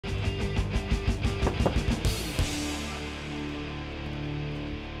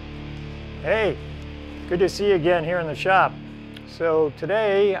Hey, good to see you again here in the shop. So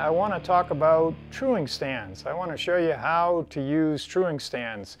today I want to talk about truing stands. I want to show you how to use truing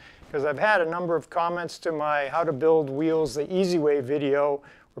stands because I've had a number of comments to my How to Build Wheels the Easy Way video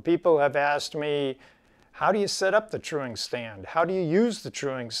where people have asked me, how do you set up the truing stand? How do you use the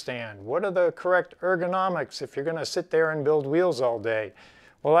truing stand? What are the correct ergonomics if you're going to sit there and build wheels all day?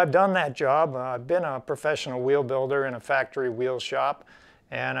 Well, I've done that job. I've been a professional wheel builder in a factory wheel shop.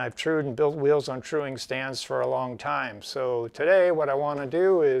 And I've trued and built wheels on truing stands for a long time. So today what I want to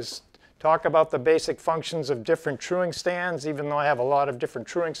do is talk about the basic functions of different truing stands, even though I have a lot of different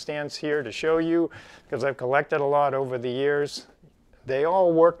truing stands here to show you because I've collected a lot over the years. They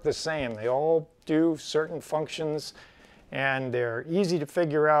all work the same. They all do certain functions and they're easy to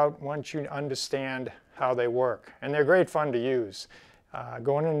figure out once you understand how they work. And they're great fun to use.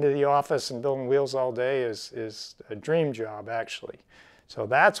 Going into the office and building wheels all day is a dream job, actually. So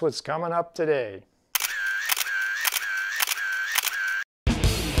that's what's coming up today.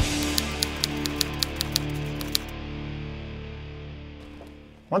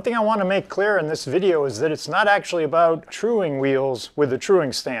 One thing I want to make clear in this video is that it's not actually about truing wheels with a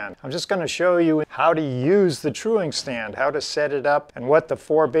truing stand. I'm just going to show you how to use the truing stand, how to set it up, and what the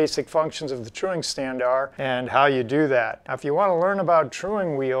 4 basic functions of the truing stand are, and how you do that. Now, if you want to learn about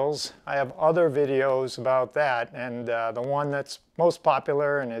truing wheels, I have other videos about that, and the one that's most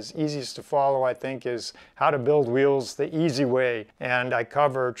popular and is easiest to follow, I think, is How to Build Wheels the Easy Way. And I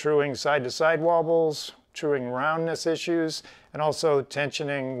cover truing side-to-side wobbles, truing roundness issues, and also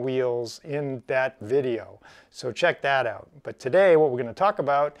tensioning wheels in that video. So check that out. But today what we're going to talk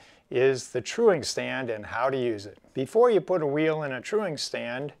about is the truing stand and how to use it. Before you put a wheel in a truing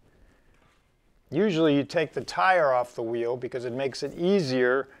stand, usually you take the tire off the wheel because it makes it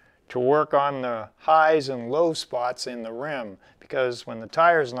easier to work on the highs and low spots in the rim, because when the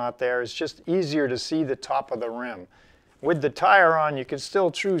tire's not there, it's just easier to see the top of the rim. With the tire on, you can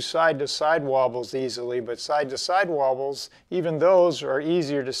still true side-to-side wobbles easily, but side-to-side wobbles, even those are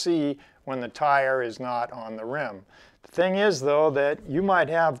easier to see when the tire is not on the rim. The thing is, though, that you might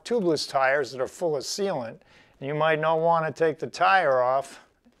have tubeless tires that are full of sealant, and you might not want to take the tire off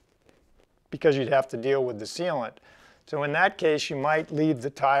because you'd have to deal with the sealant. So in that case, you might leave the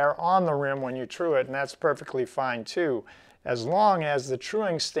tire on the rim when you true it, and that's perfectly fine too, as long as the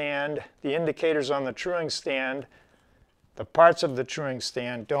truing stand, the indicators on the truing stand, the parts of the truing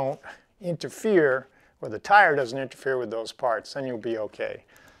stand don't interfere, or the tire doesn't interfere with those parts, then you'll be okay.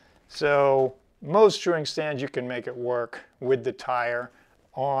 So most truing stands you can make it work with the tire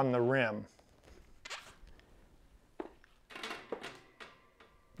on the rim.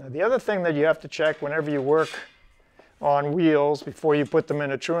 Now, the other thing that you have to check whenever you work on wheels before you put them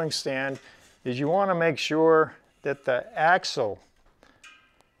in a truing stand is you want to make sure that the axle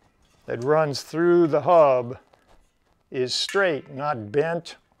that runs through the hub is straight, not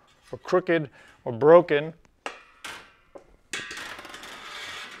bent or crooked or broken.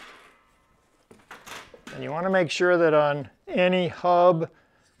 And you want to make sure that on any hub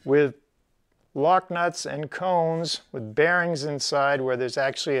with lock nuts and cones with bearings inside where there's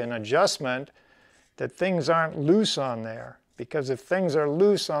actually an adjustment, that things aren't loose on there. Because if things are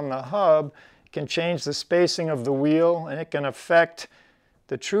loose on the hub, it can change the spacing of the wheel and it can affect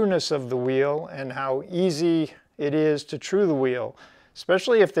the trueness of the wheel and how easy it is to true the wheel,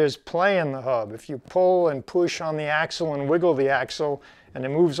 especially if there's play in the hub. If you pull and push on the axle and wiggle the axle and it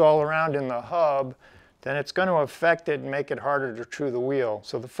moves all around in the hub, then it's going to affect it and make it harder to true the wheel.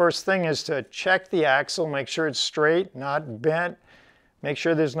 So the first thing is to check the axle, make sure it's straight, not bent, make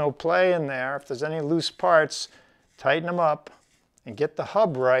sure there's no play in there. If there's any loose parts, tighten them up and get the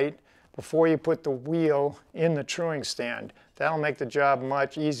hub right before you put the wheel in the truing stand. That'll make the job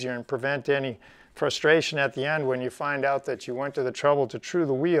much easier and prevent any frustration at the end when you find out that you went to the trouble to true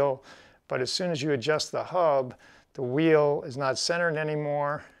the wheel, but as soon as you adjust the hub, the wheel is not centered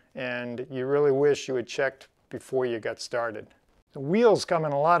anymore and you really wish you had checked before you got started. The wheels come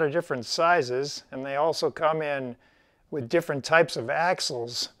in a lot of different sizes and they also come in with different types of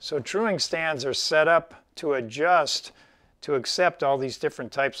axles, so truing stands are set up to adjust to accept all these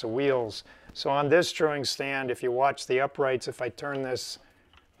different types of wheels. So on this truing stand, if you watch the uprights, if I turn this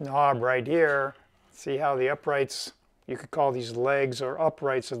knob right here, see how the uprights, you could call these legs or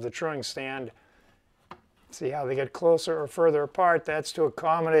uprights of the truing stand, see how they get closer or further apart. That's to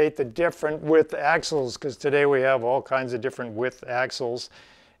accommodate the different width axles, because today we have all kinds of different width axles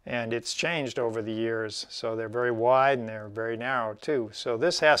and it's changed over the years. So they're very wide and they're very narrow too. So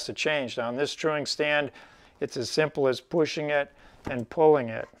this has to change. Now on this truing stand, it's as simple as pushing it and pulling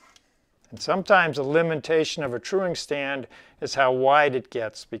it. And sometimes a limitation of a truing stand is how wide it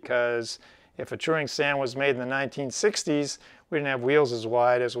gets, because if a truing stand was made in the 1960s, we didn't have wheels as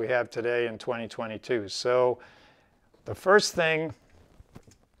wide as we have today in 2022. So the first thing,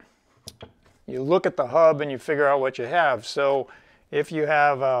 you look at the hub and you figure out what you have. So if you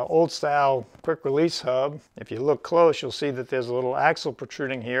have an old style quick release hub, if you look close, you'll see that there's a little axle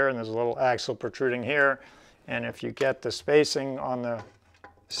protruding here and there's a little axle protruding here. And if you get the spacing on the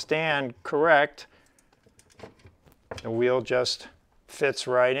stand correct, the wheel just fits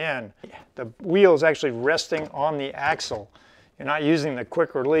right in. The wheel is actually resting on the axle. You're not using the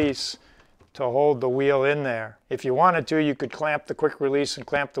quick release to hold the wheel in there. If you wanted to, you could clamp the quick release and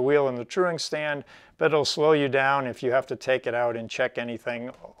clamp the wheel in the truing stand, but it'll slow you down if you have to take it out and check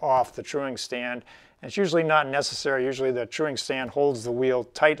anything off the truing stand. And it's usually not necessary. Usually the truing stand holds the wheel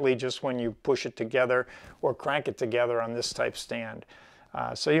tightly just when you push it together or crank it together on this type stand.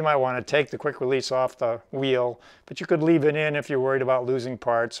 So you might want to take the quick release off the wheel, but you could leave it in if you're worried about losing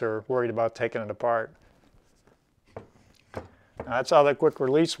parts or worried about taking it apart. That's how the quick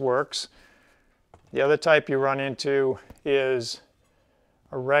release works. The other type you run into is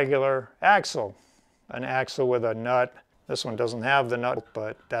a regular axle, an axle with a nut. This one doesn't have the nut,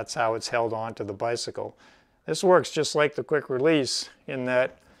 but that's how it's held onto the bicycle. This works just like the quick release in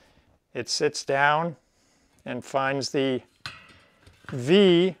that it sits down and finds the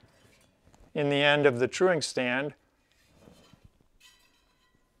V in the end of the truing stand.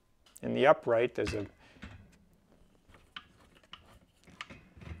 In the upright, there's a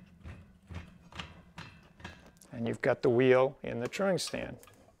and you've got the wheel in the truing stand.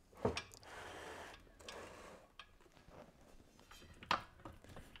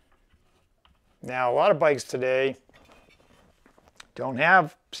 Now, a lot of bikes today don't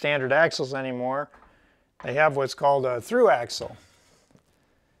have standard axles anymore. They have what's called a thru-axle.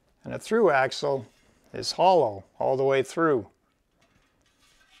 And a thru-axle is hollow all the way through.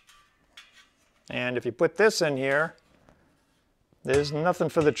 And if you put this in here, there's nothing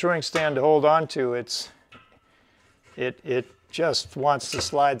for the truing stand to hold on to. It just wants to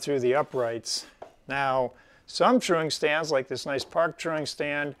slide through the uprights. Now, some truing stands, like this nice park truing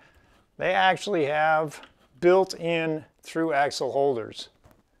stand, they actually have built-in thru-axle holders.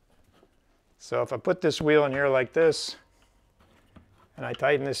 So if I put this wheel in here like this, and I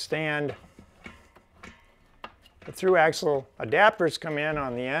tighten this stand, the thru-axle adapters come in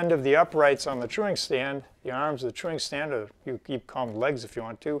on the end of the uprights on the truing stand, the arms of the truing stand, or you call them legs if you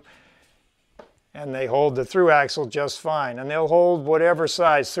want to, and they hold the thru-axle just fine. And they'll hold whatever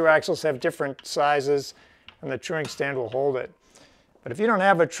size. Thru-axles have different sizes, and the truing stand will hold it. But if you don't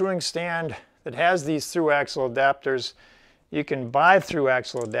have a truing stand that has these thru-axle adapters, you can buy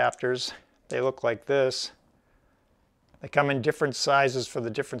thru-axle adapters. They look like this. They come in different sizes for the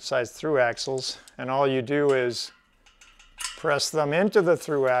different size thru-axles, and all you do is press them into the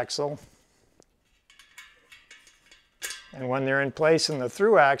thru-axle, and when they're in place in the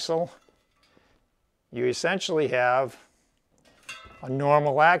thru-axle, you essentially have a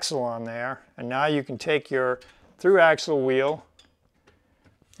normal axle on there. And now you can take your thru-axle wheel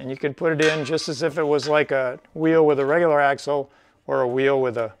and you can put it in just as if it was like a wheel with a regular axle or a wheel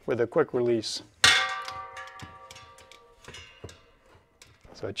with a quick release.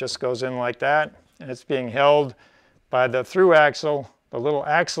 So it just goes in like that, and it's being held by the thru-axle, the little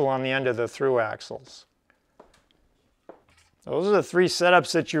axle on the end of the thru-axles. Those are the three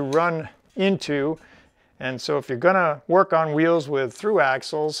setups that you run into. And so if you're going to work on wheels with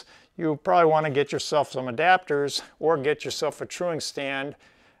thru-axles, you probably want to get yourself some adapters or get yourself a truing stand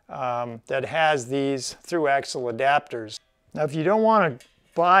that has these thru-axle adapters. Now, if you don't want to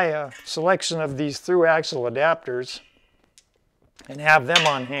buy a selection of these thru-axle adapters and have them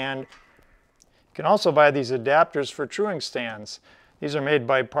on hand, you can also buy these adapters for truing stands. These are made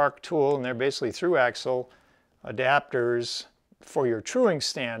by Park Tool, and they're basically thru-axle adapters for your truing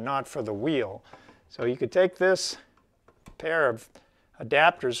stand, not for the wheel. So you could take this pair of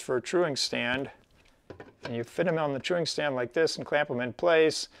adapters for a truing stand and you fit them on the truing stand like this and clamp them in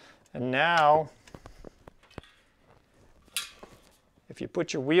place. And now, if you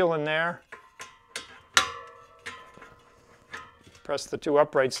put your wheel in there, press the two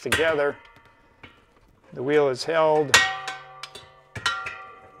uprights together, the wheel is held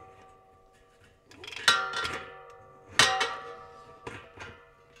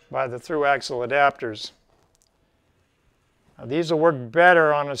by the thru-axle adapters. Now, these will work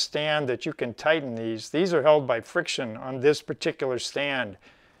better on a stand that you can tighten these. These are held by friction on this particular stand.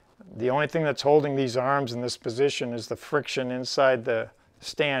 The only thing that's holding these arms in this position is the friction inside the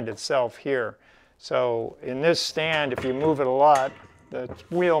stand itself here. So in this stand, if you move it a lot, the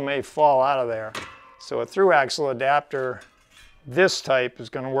wheel may fall out of there. So a thru-axle adapter, this type, is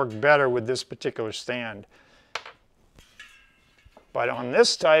going to work better with this particular stand. But on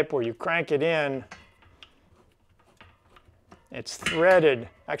this type, where you crank it in, it's threaded,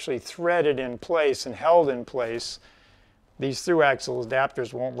 actually threaded in place and held in place. These thru-axle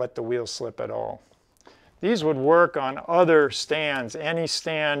adapters won't let the wheel slip at all. These would work on other stands. Any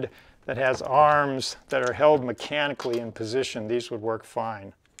stand that has arms that are held mechanically in position, these would work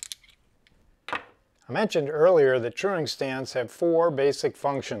fine. I mentioned earlier that truing stands have 4 basic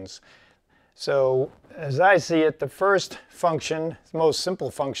functions. So as I see it, the first function, the most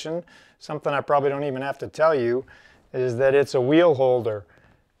simple function, something I probably don't even have to tell you, is that it's a wheel holder.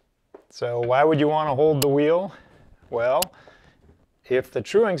 So why would you want to hold the wheel? Well, if the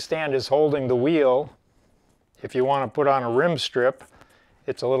truing stand is holding the wheel, if you want to put on a rim strip,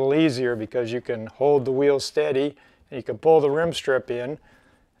 it's a little easier because you can hold the wheel steady and you can pull the rim strip in.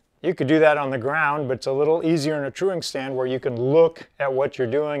 You could do that on the ground, but it's a little easier in a truing stand where you can look at what you're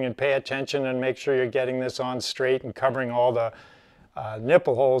doing and pay attention and make sure you're getting this on straight and covering all the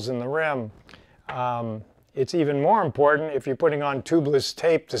nipple holes in the rim. It's even more important if you're putting on tubeless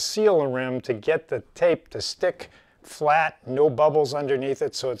tape to seal a rim to get the tape to stick flat, no bubbles underneath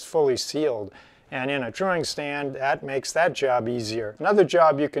it, so it's fully sealed. And in a truing stand, that makes that job easier. Another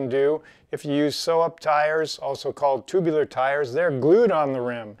job you can do, if you use sew-up tires, also called tubular tires, they're glued on the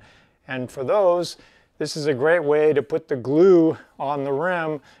rim. And for those, this is a great way to put the glue on the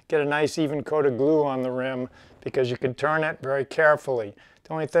rim, get a nice even coat of glue on the rim, because you can turn it very carefully.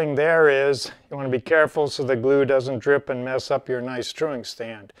 The only thing there is, you want to be careful so the glue doesn't drip and mess up your nice truing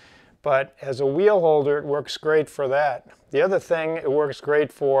stand. But as a wheel holder, it works great for that. The other thing it works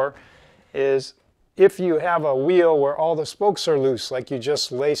great for is if you have a wheel where all the spokes are loose, like you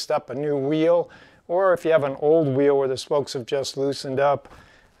just laced up a new wheel, or if you have an old wheel where the spokes have just loosened up,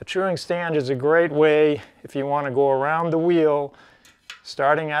 a truing stand is a great way if you want to go around the wheel,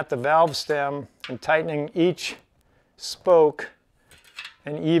 starting at the valve stem and tightening each spoke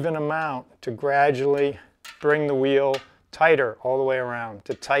an even amount to gradually bring the wheel tighter all the way around,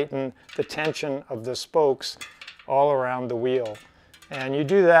 to tighten the tension of the spokes all around the wheel. And you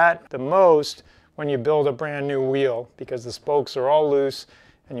do that the most when you build a brand new wheel, because the spokes are all loose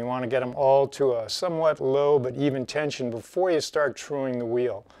and you want to get them all to a somewhat low but even tension before you start truing the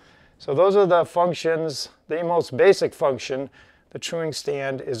wheel. So those are the functions. The most basic function, the truing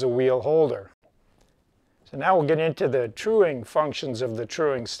stand, is a wheel holder. So now we'll get into the truing functions of the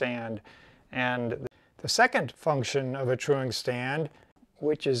truing stand. And the second function of a truing stand,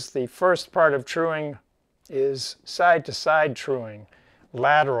 which is the first part of truing, is side-to-side truing,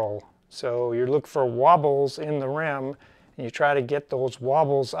 lateral. So you look for wobbles in the rim, and you try to get those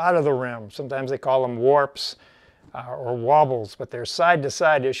wobbles out of the rim. Sometimes they call them warps or wobbles, but they're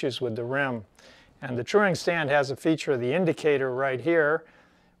side-to-side issues with the rim. And the truing stand has a feature of the indicator right here,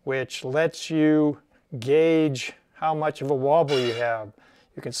 which lets you gauge how much of a wobble you have.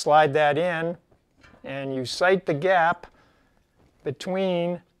 You can slide that in, and you sight the gap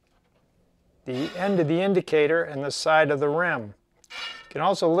between the end of the indicator and the side of the rim. You can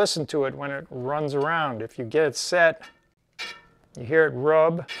also listen to it when it runs around. If you get it set, you hear it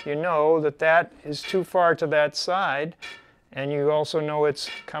rub, you know that that is too far to that side, and you also know it's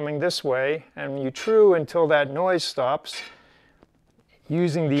coming this way, and you true until that noise stops.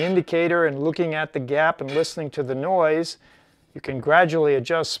 Using the indicator and looking at the gap and listening to the noise, you can gradually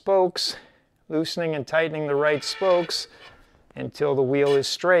adjust spokes, loosening and tightening the right spokes until the wheel is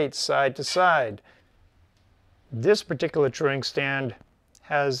straight side to side. This particular truing stand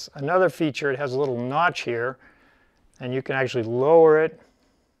has another feature. It has a little notch here, and you can actually lower it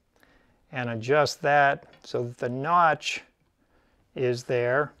and adjust that so that the notch is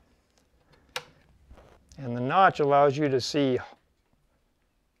there. And the notch allows you to see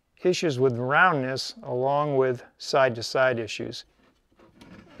issues with roundness along with side-to-side issues.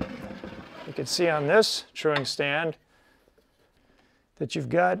 You can see on this truing stand that you've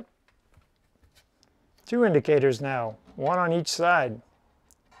got 2 indicators now, one on each side.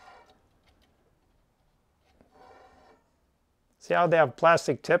 See how they have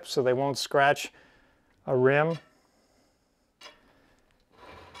plastic tips so they won't scratch a rim?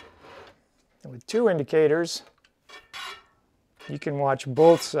 And with 2 indicators, you can watch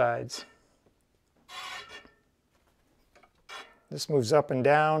both sides. This moves up and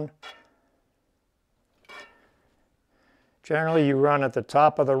down. Generally, you run at the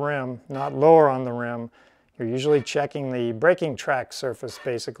top of the rim, not lower on the rim. You're usually checking the braking track surface,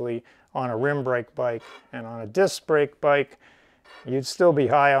 basically, on a rim brake bike. And on a disc brake bike, you'd still be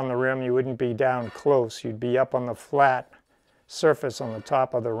high on the rim. You wouldn't be down close. You'd be up on the flat surface on the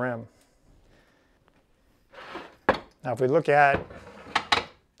top of the rim. Now if we look at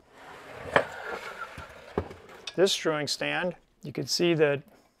this screwing stand, you can see that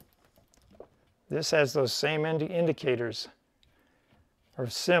this has those same indicators, or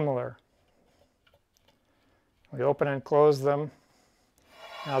similar. We open and close them.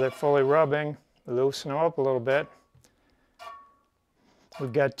 Now they're fully rubbing. We loosen them up a little bit.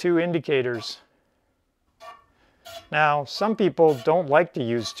 We've got two indicators. Now, some people don't like to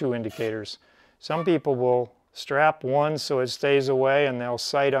use two indicators. Some people will strap one so it stays away and they'll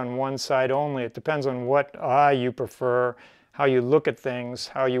sight on one side only. It depends on what eye you prefer, how you look at things,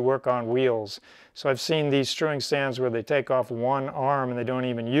 how you work on wheels. So I've seen these screwing stands where they take off one arm and they don't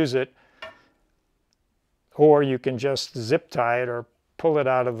even use it. Or you can just zip tie it or pull it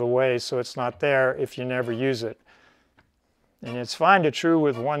out of the way so it's not there if you never use it. And it's fine to true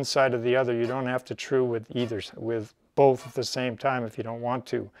with one side or the other. You don't have to true with both at the same time if you don't want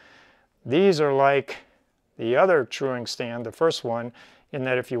to. These are like the other truing stand, the first one, in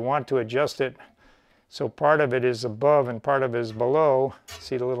that if you want to adjust it so part of it is above and part of it is below,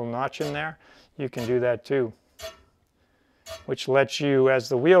 see the little notch in there? You can do that too. Which lets you, as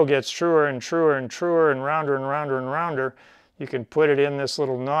the wheel gets truer and truer and truer and rounder and rounder and rounder, you can put it in this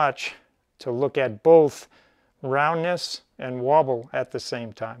little notch to look at both roundness and wobble at the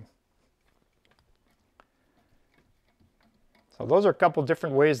same time. So those are a couple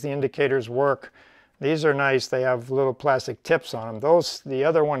different ways the indicators work. These are nice. They have little plastic tips on them. The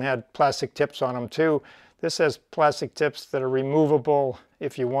other one had plastic tips on them too. This has plastic tips that are removable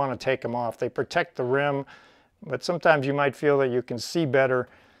if you want to take them off. They protect the rim, but sometimes you might feel that you can see better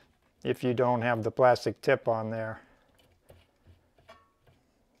if you don't have the plastic tip on there.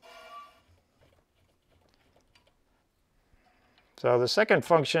 So the second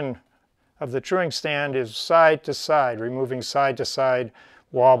function of the truing stand is side to side, removing side to side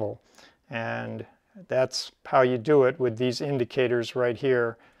wobble. And that's how you do it with these indicators right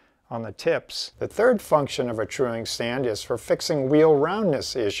here on the tips. The third function of a truing stand is for fixing wheel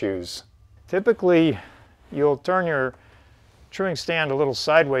roundness issues. Typically, you'll turn your truing stand a little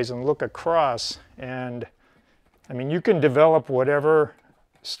sideways and look across, and I mean, you can develop whatever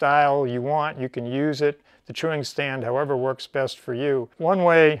style you want. You can use it, the truing stand, however works best for you. One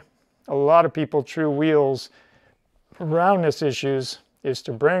way a lot of people true wheels for roundness issues is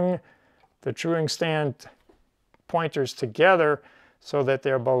to bring the truing stand pointers together so that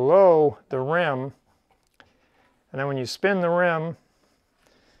they're below the rim, and then when you spin the rim,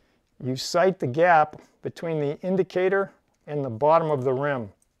 you sight the gap between the indicator and the bottom of the rim.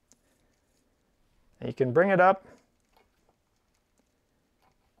 And you can bring it up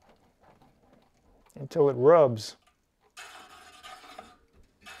until it rubs.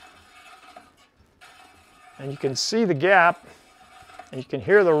 And you can see the gap, and you can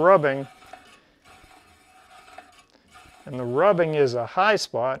hear the rubbing. And the rubbing is a high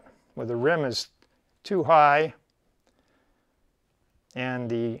spot where the rim is too high,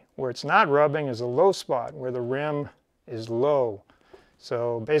 and where it's not rubbing is a low spot where the rim is low.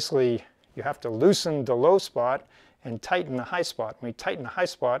 So basically you have to loosen the low spot and tighten the high spot. When you tighten the high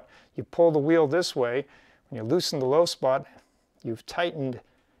spot, you pull the wheel this way. When you loosen the low spot, you've tightened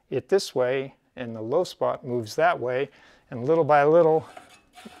it this way, and the low spot moves that way, and little by little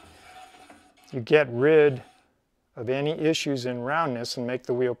you get rid of any issues in roundness and make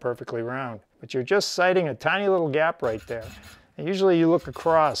the wheel perfectly round. But you're just sighting a tiny little gap right there. And usually you look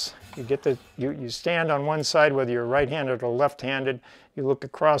across. You stand on one side, whether you're right-handed or left-handed. You look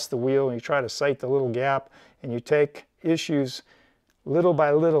across the wheel and you try to sight the little gap, and you take issues little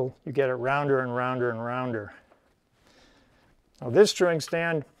by little. You get it rounder and rounder and rounder. Now this truing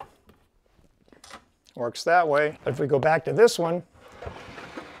stand works that way. If we go back to this one,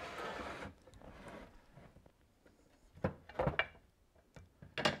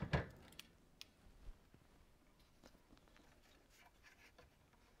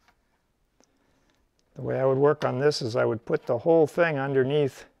 the way I would work on this is I would put the whole thing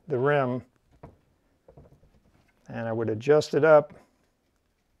underneath the rim, and I would adjust it up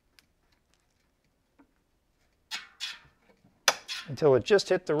until it just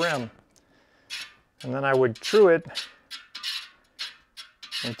hit the rim. And then I would true it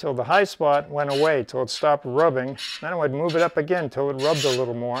until the high spot went away, till it stopped rubbing. Then I would move it up again till it rubbed a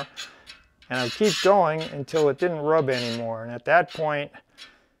little more. And I'd keep going until it didn't rub anymore. And at that point,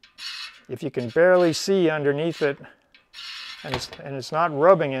 if you can barely see underneath it and it's not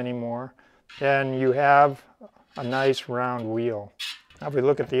rubbing anymore, then you have a nice round wheel. Now if we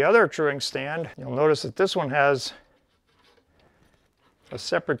look at the other truing stand, you'll notice that this one has a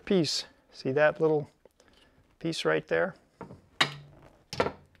separate piece. See that little piece right there?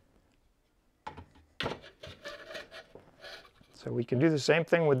 So we can do the same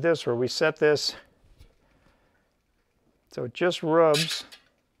thing with this, where we set this so it just rubs.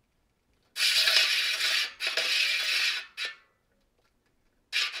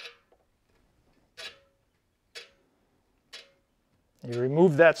 You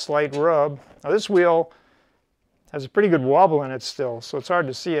remove that slight rub. Now this wheel has a pretty good wobble in it still, so it's hard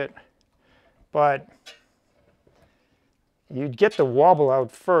to see it. But you'd get the wobble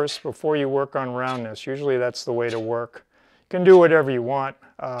out first before you work on roundness. Usually that's the way to work. You can do whatever you want.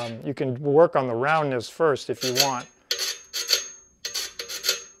 You can work on the roundness first if you want.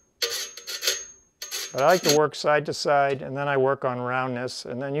 But I like to work side to side, and then I work on roundness,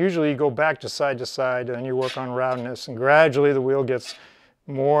 and then usually you go back to side, and then you work on roundness, and gradually the wheel gets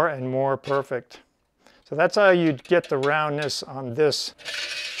more and more perfect. So that's how you get the roundness on this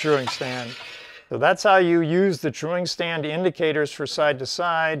truing stand. So that's how you use the truing stand indicators for side to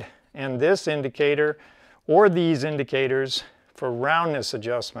side, and this indicator or these indicators for roundness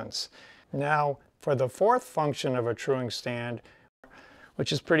adjustments. Now, for the fourth function of a truing stand,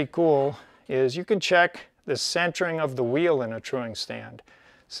 which is pretty cool, is you can check the centering of the wheel in a truing stand.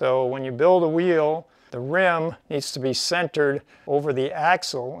 So when you build a wheel, the rim needs to be centered over the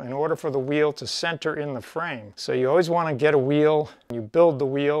axle in order for the wheel to center in the frame. So you always want to get a wheel, you build the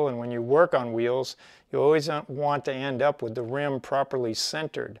wheel, and when you work on wheels, you always want to end up with the rim properly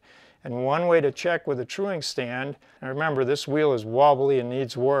centered. And one way to check with a truing stand, and remember this wheel is wobbly and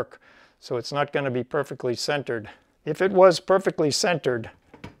needs work, so it's not going to be perfectly centered. If it was perfectly centered,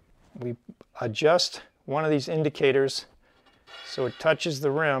 we adjust one of these indicators so it touches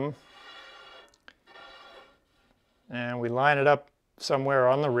the rim, and we line it up somewhere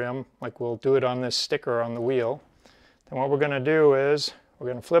on the rim, like we'll do it on this sticker on the wheel. Then what we're going to do is we're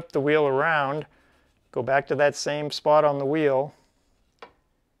going to flip the wheel around, go back to that same spot on the wheel,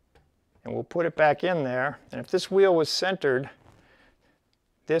 and we'll put it back in there. And if this wheel was centered,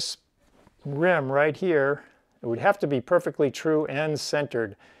 this rim right here, it would have to be perfectly true and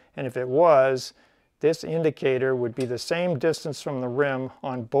centered. And if it was, this indicator would be the same distance from the rim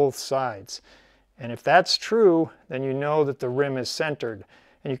on both sides. And if that's true, then you know that the rim is centered.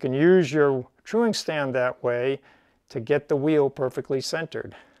 And you can use your truing stand that way to get the wheel perfectly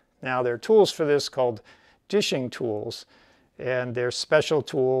centered. Now there are tools for this called dishing tools, and they're special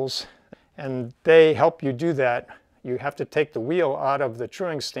tools, and they help you do that. You have to take the wheel out of the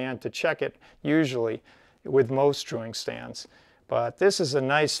truing stand to check it, usually, with most truing stands. But this is a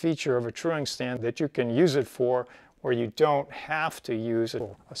nice feature of a truing stand that you can use it for where you don't have to use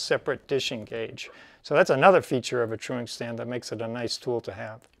a separate dishing gauge. So that's another feature of a truing stand that makes it a nice tool to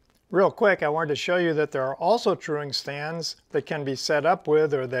have. Real quick, I wanted to show you that there are also truing stands that can be set up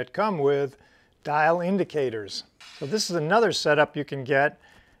with, or that come with, dial indicators. So this is another setup you can get.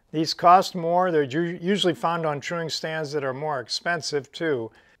 These cost more. They're usually found on truing stands that are more expensive too.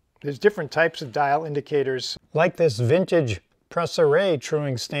 There's different types of dial indicators, like this vintage press array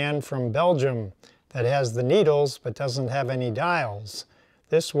truing stand from Belgium that has the needles but doesn't have any dials.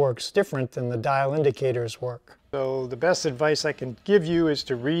 This works different than the dial indicators work. So the best advice I can give you is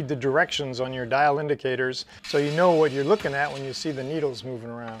to read the directions on your dial indicators so you know what you're looking at when you see the needles moving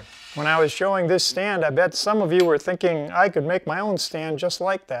around. When I was showing this stand, I bet some of you were thinking I could make my own stand just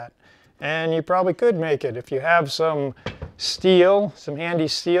like that. And you probably could make it if you have some steel, some handy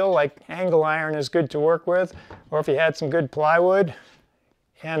steel, like angle iron is good to work with, or if you had some good plywood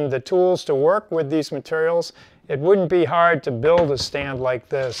and the tools to work with these materials, it wouldn't be hard to build a stand like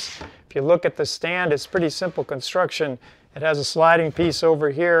this. If you look at the stand, it's pretty simple construction. It has a sliding piece over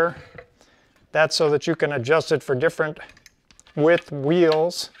here. That's so that you can adjust it for different width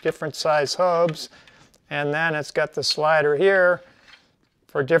wheels, different size hubs, and then it's got the slider here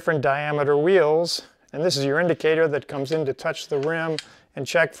for different diameter wheels. And this is your indicator that comes in to touch the rim and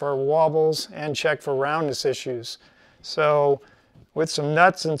check for wobbles and check for roundness issues. So with some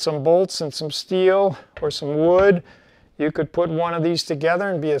nuts and some bolts and some steel or some wood, you could put one of these together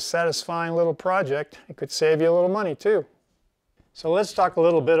and be a satisfying little project. It could save you a little money too. So let's talk a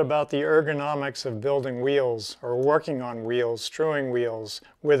little bit about the ergonomics of building wheels or working on wheels, truing wheels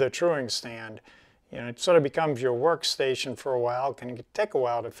with a truing stand. You know, it sort of becomes your workstation for a while. It can take a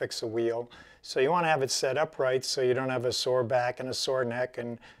while to fix a wheel. So you want to have it set up right so you don't have a sore back and a sore neck,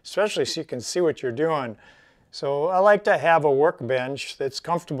 and especially so you can see what you're doing. So I like to have a workbench that's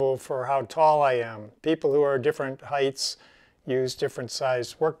comfortable for how tall I am. People who are different heights use different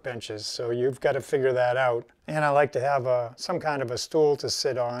sized workbenches, so you've got to figure that out. And I like to have some kind of a stool to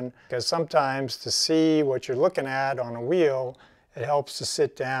sit on, because sometimes to see what you're looking at on a wheel, it helps to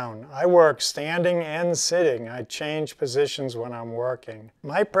sit down. I work standing and sitting. I change positions when I'm working.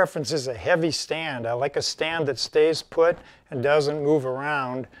 My preference is a heavy stand. I like a stand that stays put and doesn't move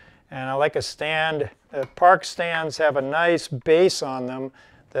around. And I like a stand, park stands have a nice base on them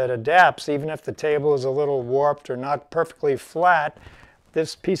that adapts. Even if the table is a little warped or not perfectly flat,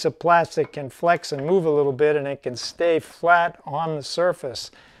 this piece of plastic can flex and move a little bit and it can stay flat on the surface.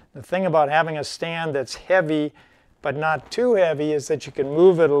 The thing about having a stand that's heavy but not too heavy is that you can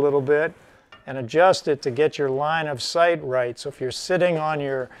move it a little bit and adjust it to get your line of sight right. So if you're sitting on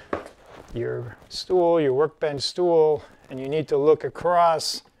your stool, your workbench stool, and you need to look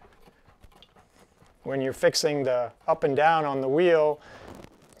across when you're fixing the up and down on the wheel,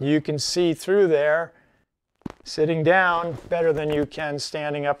 you can see through there sitting down better than you can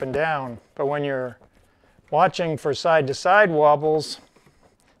standing up and down. But when you're watching for side-to-side wobbles,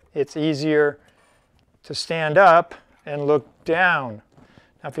 it's easier to stand up and look down.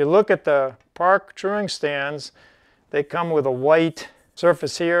 Now if you look at the park truing stands, they come with a white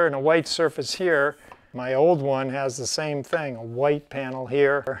surface here and a white surface here. My old one has the same thing, a white panel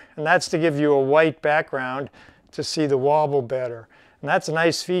here. And that's to give you a white background to see the wobble better. And that's a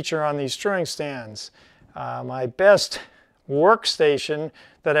nice feature on these truing stands. My best workstation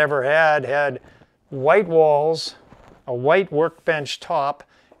that I ever had white walls, a white workbench top,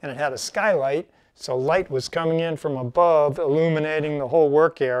 and it had a skylight. So light was coming in from above, illuminating the whole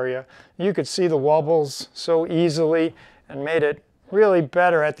work area. You could see the wobbles so easily and made it really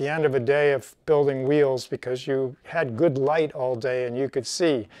better at the end of a day of building wheels because you had good light all day and you could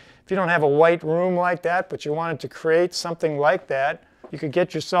see. If you don't have a white room like that, but you wanted to create something like that, you could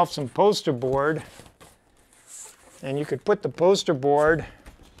get yourself some poster board and you could put the poster board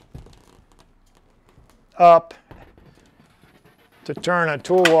up to turn a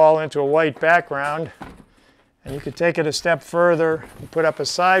tool wall into a white background, and you could take it a step further and put up a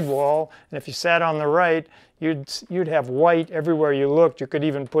side wall, and if you sat on the right, you'd have white everywhere you looked. You could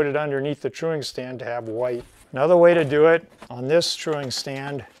even put it underneath the truing stand to have white. Another way to do it, on this truing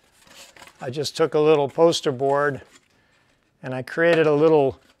stand, I just took a little poster board and I created a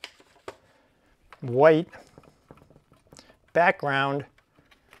little white background.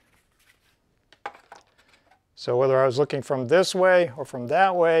 So whether I was looking from this way or from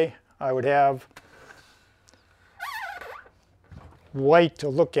that way, I would have white to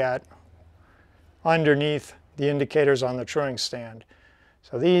look at underneath the indicators on the truing stand.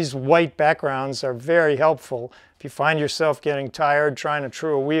 So these white backgrounds are very helpful. If you find yourself getting tired trying to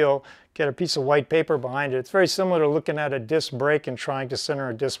true a wheel, get a piece of white paper behind it. It's very similar to looking at a disc brake and trying to center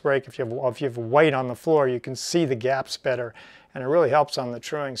a disc brake. If you have white on the floor, you can see the gaps better. And it really helps on the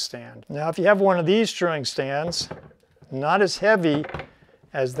truing stand. Now if you have one of these truing stands, not as heavy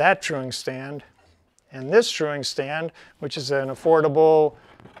as that truing stand, and this truing stand, which is an affordable,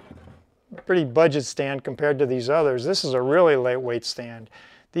 pretty budget stand compared to these others, this is a really lightweight stand.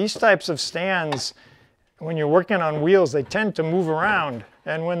 These types of stands, when you're working on wheels, they tend to move around.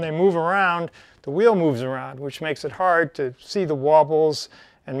 And when they move around, the wheel moves around, which makes it hard to see the wobbles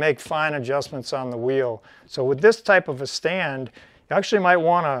and make fine adjustments on the wheel. So with this type of a stand, you actually might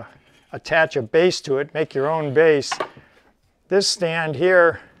want to attach a base to it, make your own base. This stand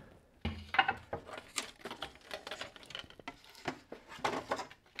here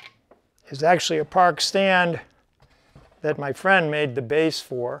is actually a park stand that my friend made the base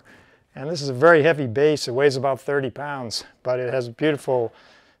for. And this is a very heavy base. It weighs about 30 pounds, but it has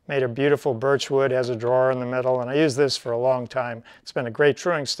made a beautiful birch wood, has a drawer in the middle, and I use this for a long time. It's been a great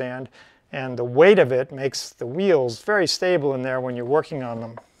truing stand, and the weight of it makes the wheels very stable in there when you're working on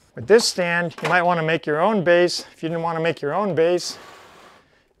them. With this stand, you might want to make your own base. If you didn't want to make your own base,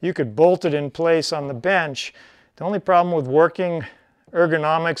 you could bolt it in place on the bench. The only problem with working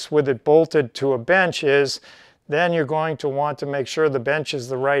ergonomics with it bolted to a bench is then you're going to want to make sure the bench is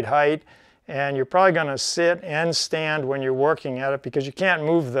the right height, and you're probably going to sit and stand when you're working at it because you can't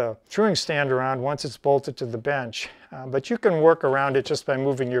move the truing stand around once it's bolted to the bench. But you can work around it just by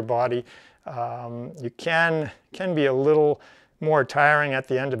moving your body. You can be a little more tiring at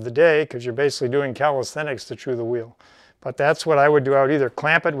the end of the day because you're basically doing calisthenics to true the wheel. But that's what I would do. I would either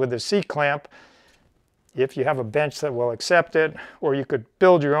clamp it with a C-clamp if you have a bench that will accept it, or you could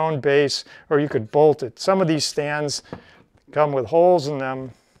build your own base, or you could bolt it. Some of these stands come with holes in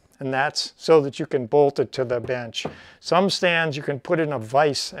them, and that's so that you can bolt it to the bench. Some stands you can put in a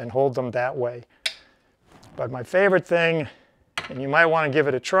vise and hold them that way. But my favorite thing, and you might want to give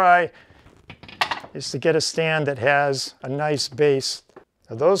it a try, is to get a stand that has a nice base.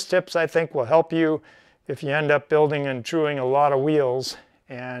 Now, those tips I think will help you if you end up building and truing a lot of wheels,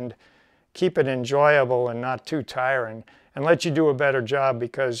 and keep it enjoyable and not too tiring, and let you do a better job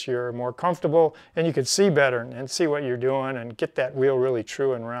because you're more comfortable and you can see better and see what you're doing and get that wheel really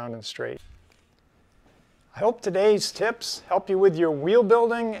true and round and straight. I hope today's tips help you with your wheel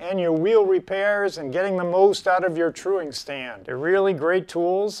building and your wheel repairs and getting the most out of your truing stand. They're really great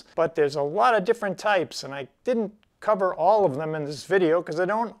tools, but there's a lot of different types, and I didn't cover all of them in this video because I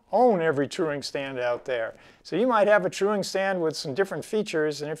don't own every truing stand out there. So you might have a truing stand with some different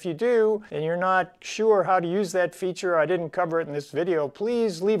features, and if you do and you're not sure how to use that feature, I didn't cover it in this video,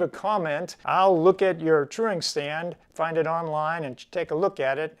 please leave a comment. I'll look at your truing stand, find it online, and take a look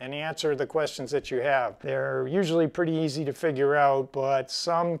at it and answer the questions that you have. They're usually pretty easy to figure out, but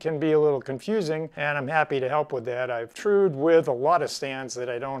some can be a little confusing, and I'm happy to help with that. I've trued with a lot of stands that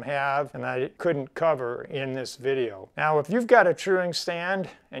I don't have and I couldn't cover in this video. Now, if you've got a truing stand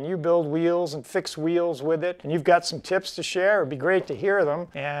and you build wheels and fix wheels with it, and you've got some tips to share, it'd be great to hear them,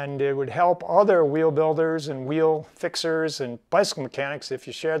 and it would help other wheel builders and wheel fixers and bicycle mechanics if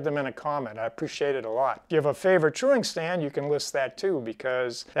you shared them in a comment. I appreciate it a lot. If you have a favorite truing stand, you can list that too,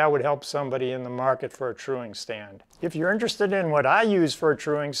 because that would help somebody in the market for a truing stand. If you're interested in what I use for a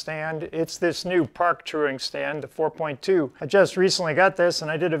truing stand, it's this new Park truing stand, the 4.2. I just recently got this and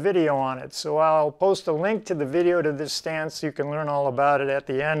I did a video on it, so I'll post a link to the video to this stand so you can learn all about it at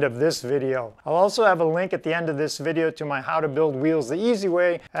the end of this video. I'll also have a link at the end of this video to my How to Build Wheels the Easy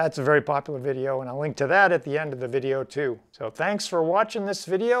Way. That's a very popular video, and I'll link to that at the end of the video too. So thanks for watching this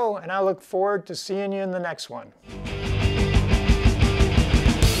video, and I look forward to seeing you in the next one.